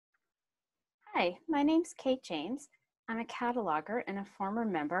Hi, my name's Kate James. I'm a cataloger and a former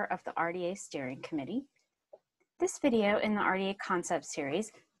member of the RDA Steering Committee. This video in the RDA Concepts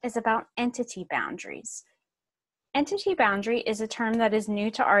series is about entity boundaries. Entity boundary is a term that is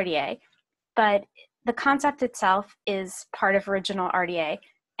new to RDA, but the concept itself is part of original RDA,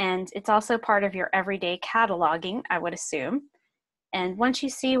 and it's also part of your everyday cataloging, I would assume. And once you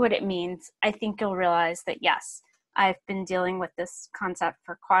see what it means, I think you'll realize that yes, I've been dealing with this concept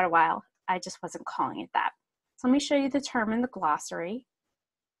for quite a while. I just wasn't calling it that. So let me show you the term in the glossary.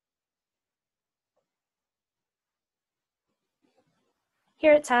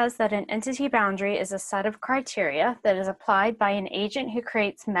 Here it says that an entity boundary is a set of criteria that is applied by an agent who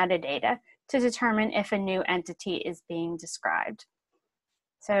creates metadata to determine if a new entity is being described.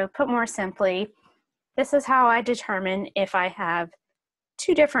 So put more simply, this is how I determine if I have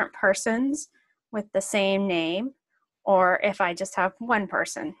two different persons with the same name, or if I just have one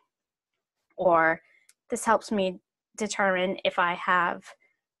person. Or this helps me determine if I have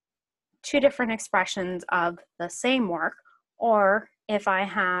two different expressions of the same work, or if I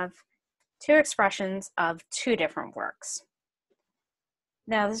have two expressions of two different works.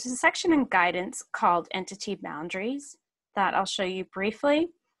 Now, there's a section in guidance called Entity Boundaries that I'll show you briefly.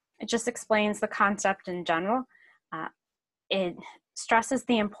 It just explains the concept in general. It stresses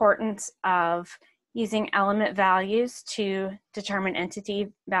the importance of using element values to determine entity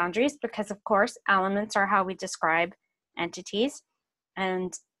boundaries because, of course, elements are how we describe entities.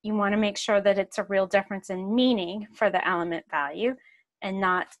 And you want to make sure that it's a real difference in meaning for the element value and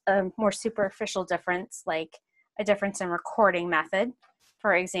not a more superficial difference like a difference in recording method.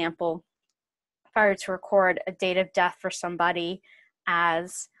 For example, if I were to record a date of death for somebody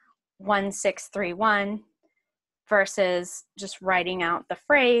as 1631 versus just writing out the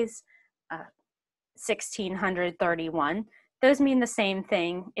phrase 1631, those mean the same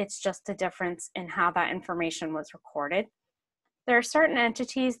thing. It's just a difference in how that information was recorded. There are certain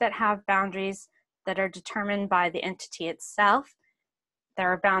entities that have boundaries that are determined by the entity itself. There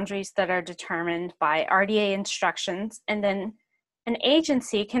are boundaries that are determined by RDA instructions, and then an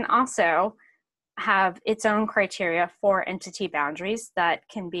agency can also have its own criteria for entity boundaries that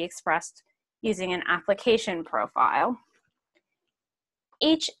can be expressed using an application profile.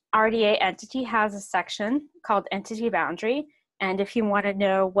 Each RDA entity has a section called Entity Boundary, and if you want to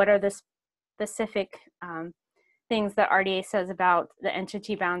know what are the specific things that RDA says about the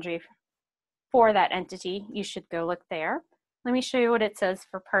entity boundary for that entity, you should go look there. Let me show you what it says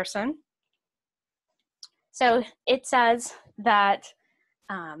for person. So it says that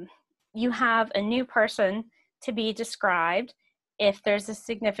you have a new person to be described if there's a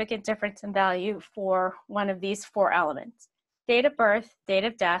significant difference in value for one of these four elements: date of birth, date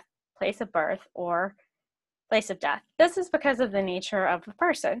of death, place of birth, or place of death. This is because of the nature of a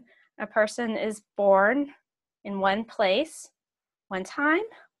person. A person is born in one place, one time,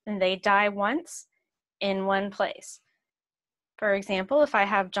 and they die once in one place. For example, if I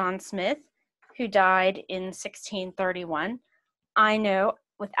have John Smith, who died in 1631, I know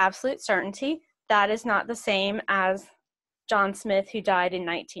with absolute certainty that is not the same as John Smith, who died in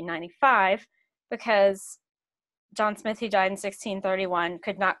 1995, because John Smith, who died in 1631,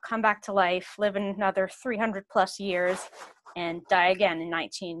 could not come back to life, live another 300 plus years, and die again in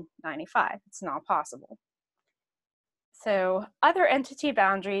 1995. It's not possible. So other entity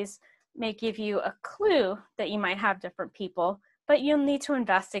boundaries may give you a clue that you might have different people, but you'll need to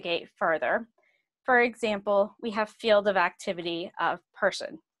investigate further. For example, we have field of activity of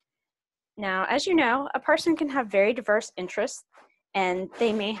person. Now, as you know, a person can have very diverse interests, and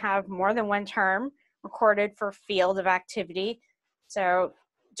they may have more than one term recorded for field of activity. So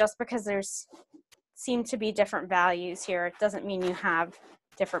just because there's seem to be different values here, it doesn't mean you have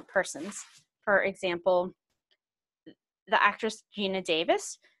different persons. For example, the actress Geena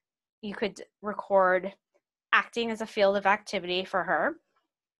Davis, you could record acting as a field of activity for her.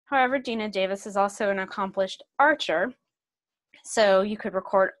 However, Geena Davis is also an accomplished archer, so you could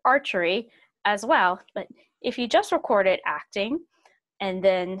record archery as well. But if you just recorded acting, and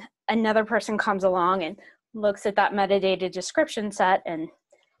then another person comes along and looks at that metadata description set, and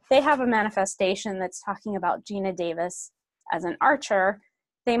they have a manifestation that's talking about Geena Davis as an archer,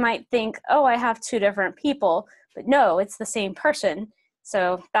 they might think, oh, I have two different people, but no, it's the same person.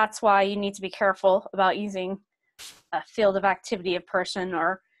 So that's why you need to be careful about using a field of activity of person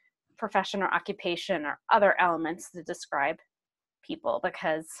or profession or occupation or other elements to describe people,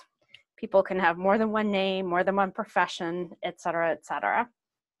 because people can have more than one name, more than one profession, et cetera, et cetera.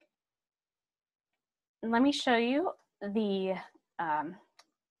 And let me show you the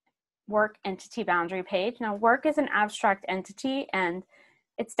work entity boundary page. Now, work is an abstract entity, and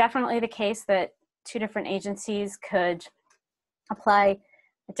it's definitely the case that two different agencies could apply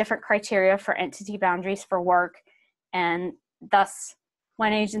different criteria for entity boundaries for work, and thus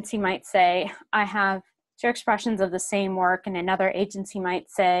one agency might say, I have two expressions of the same work, and another agency might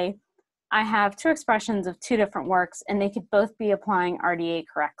say, I have two expressions of two different works, and they could both be applying RDA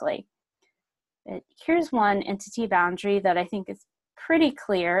correctly. But here's one entity boundary that I think is pretty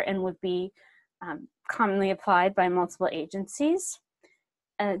clear and would be commonly applied by multiple agencies.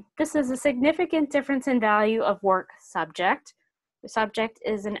 This is a significant difference in value of work subject. The subject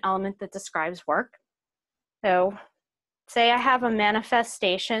is an element that describes work. So say I have a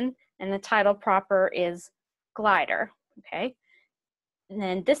manifestation and the title proper is glider, okay? And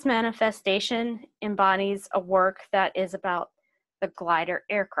then this manifestation embodies a work that is about the glider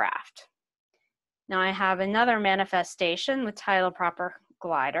aircraft. Now I have another manifestation with title proper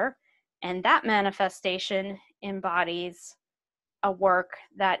glider, and that manifestation embodies a work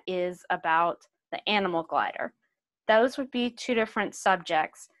that is about the animal glider. Those would be two different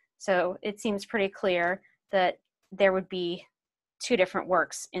subjects, so it seems pretty clear that there would be two different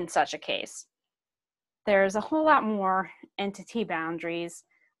works in such a case. There's a whole lot more entity boundaries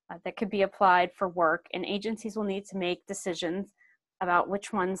that could be applied for work, and agencies will need to make decisions about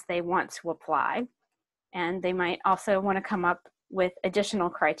which ones they want to apply. And they might also want to come up with additional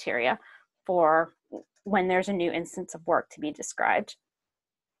criteria for when there's a new instance of work to be described.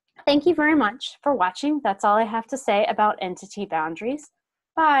 Thank you very much for watching. That's all I have to say about entity boundaries.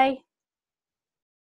 Bye.